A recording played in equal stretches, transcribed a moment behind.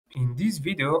In this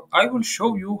video, I will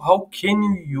show you how can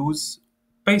you use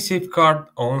Paysafecard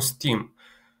on Steam.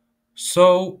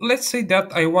 So let's say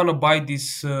that I want to buy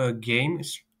this game,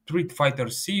 Street Fighter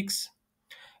 6,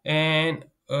 and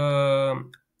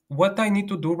what I need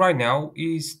to do right now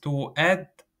is to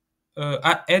edit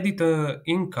a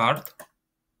in card.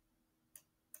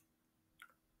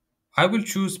 I will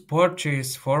choose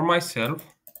purchase for myself.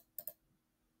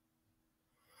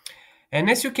 And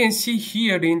as you can see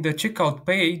here in the checkout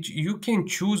page, you can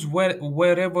choose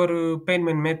wherever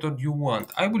payment method you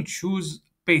want. I will choose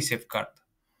Paysafecard.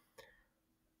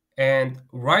 And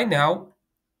right now,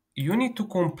 you need to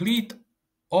complete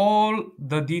all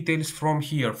the details from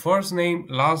here. First name,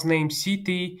 last name,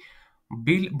 city,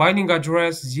 billing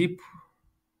address, zip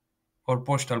or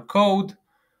postal code.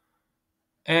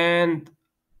 And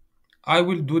I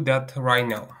will do that right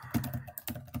now.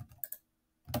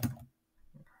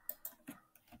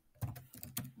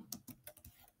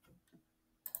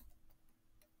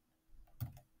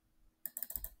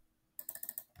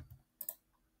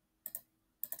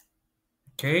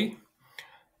 Okay.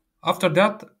 After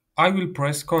that, I will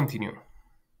press continue.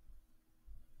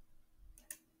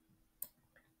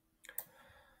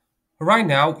 Right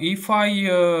now, if I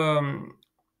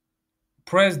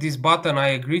press this button, I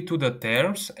agree to the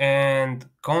terms and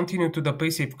continue to the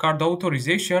Paysafecard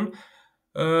authorization,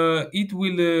 it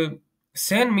will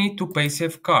send me to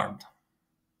Paysafecard.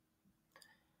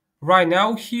 Right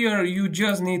now, here you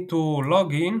just need to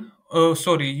log in.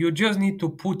 You just need to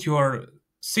put your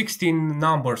 16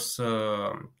 numbers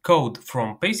code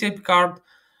from Paysafecard.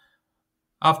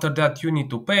 After that, you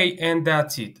need to pay, and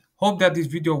that's it. Hope that this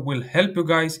video will help you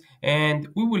guys, and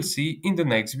we will see in the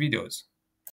next videos.